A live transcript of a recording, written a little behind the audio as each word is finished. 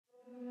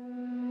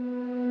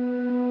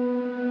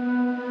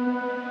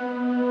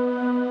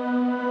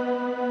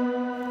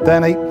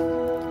Dani,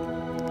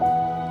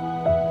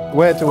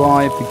 where do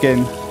I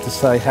begin to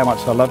say how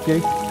much I love you,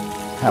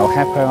 how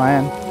happy I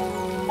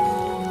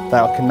am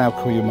that I can now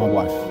call you my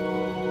wife?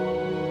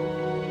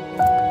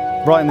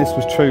 Writing this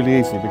was truly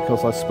easy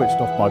because I switched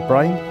off my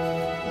brain,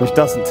 which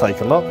doesn't take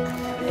a lot,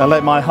 and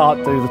let my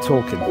heart do the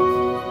talking.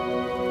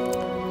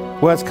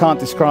 Words can't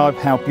describe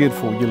how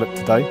beautiful you look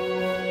today.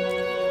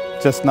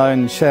 Just knowing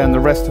and sharing the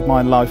rest of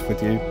my life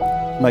with you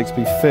makes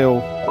me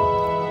feel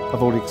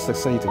I've already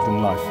succeeded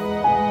in life.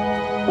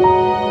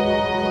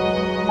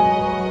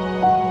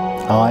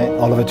 I,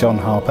 Oliver John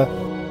Harper,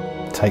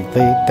 take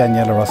thee,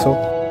 Daniella Russell,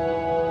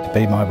 to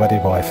be my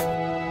wedded wife.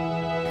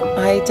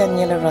 I,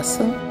 Daniella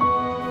Russell,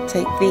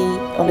 take thee,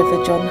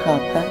 Oliver John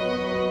Harper,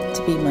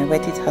 to be my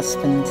wedded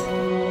husband.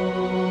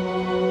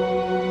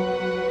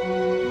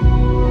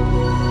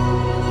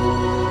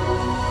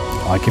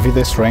 I give you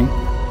this ring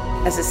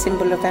as a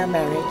symbol of our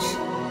marriage.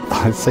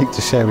 I seek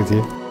to share with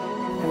you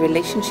a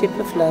relationship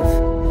of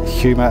love,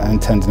 humour and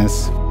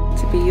tenderness,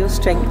 to be your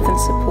strength and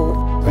support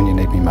when you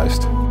need me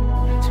most,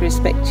 to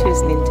respect you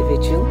as an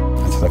individual,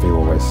 and to love you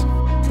always.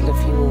 To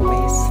love you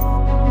always.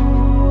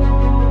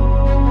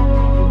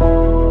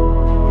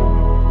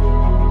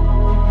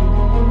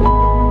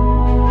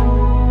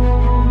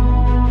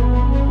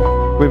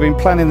 We've been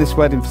planning this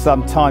wedding for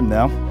some time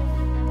now.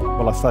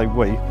 Well, I say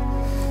we.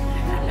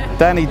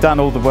 Dani done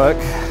all the work.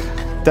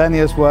 Dani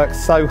has worked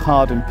so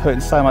hard and putting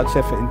so much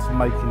effort into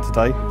making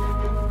today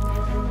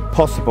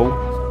possible.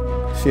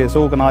 She has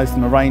organised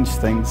and arranged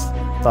things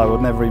that I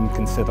would never even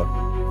consider.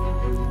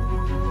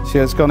 She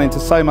has gone into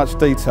so much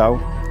detail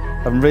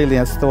and really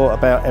has thought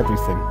about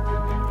everything.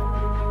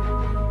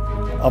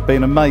 I've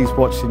been amazed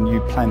watching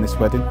you plan this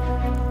wedding.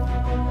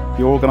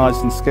 Your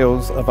organising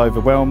skills have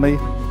overwhelmed me,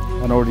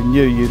 and I already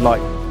knew you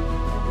liked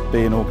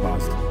being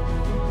organised.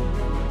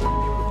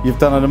 You've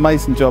done an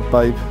amazing job,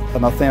 babe,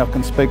 and I think I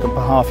can speak on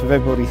behalf of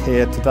everybody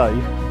here today.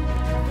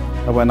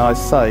 And when I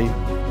say,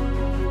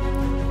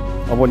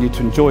 I want you to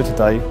enjoy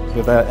today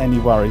without any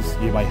worries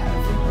you may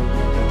have.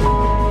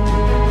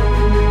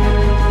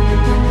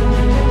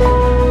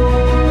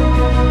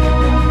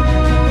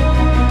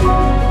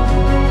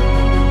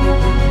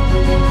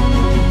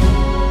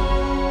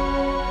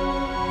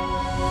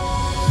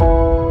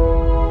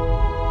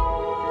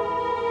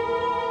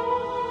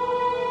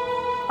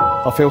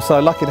 I feel so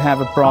lucky to have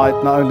a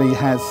bride not only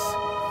has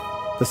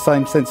the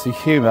same sense of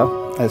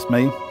humour as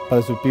me, but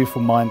has a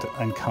beautiful mind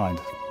and kind.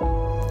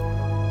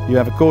 You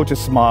have a gorgeous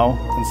smile,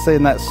 and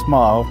seeing that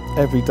smile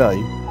every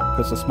day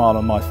puts a smile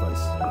on my face.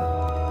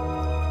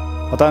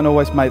 I don't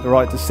always make the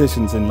right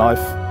decisions in life,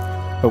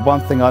 but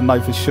one thing I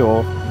know for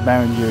sure,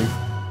 marrying you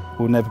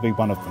will never be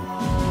one of them.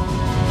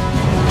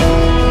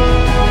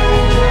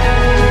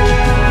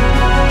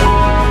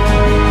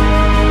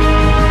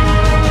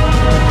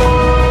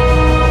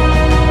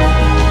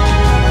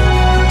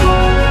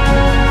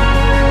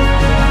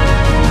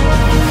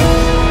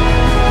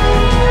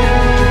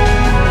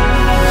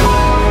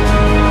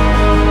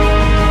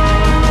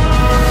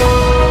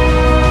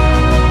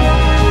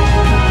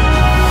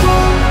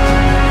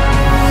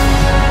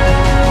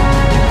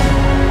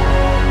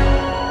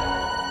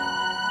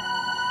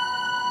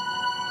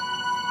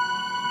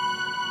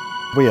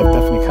 We have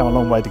definitely come a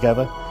long way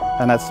together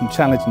and had some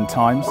challenging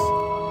times,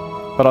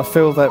 but I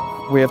feel that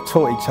we have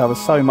taught each other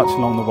so much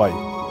along the way.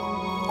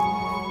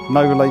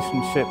 No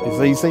relationship is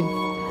easy,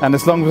 and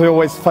as long as we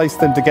always face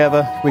them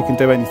together, we can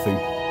do anything.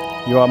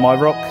 You are my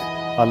rock,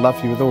 I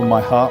love you with all my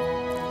heart,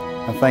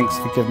 and thanks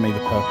for giving me the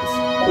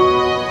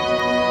purpose.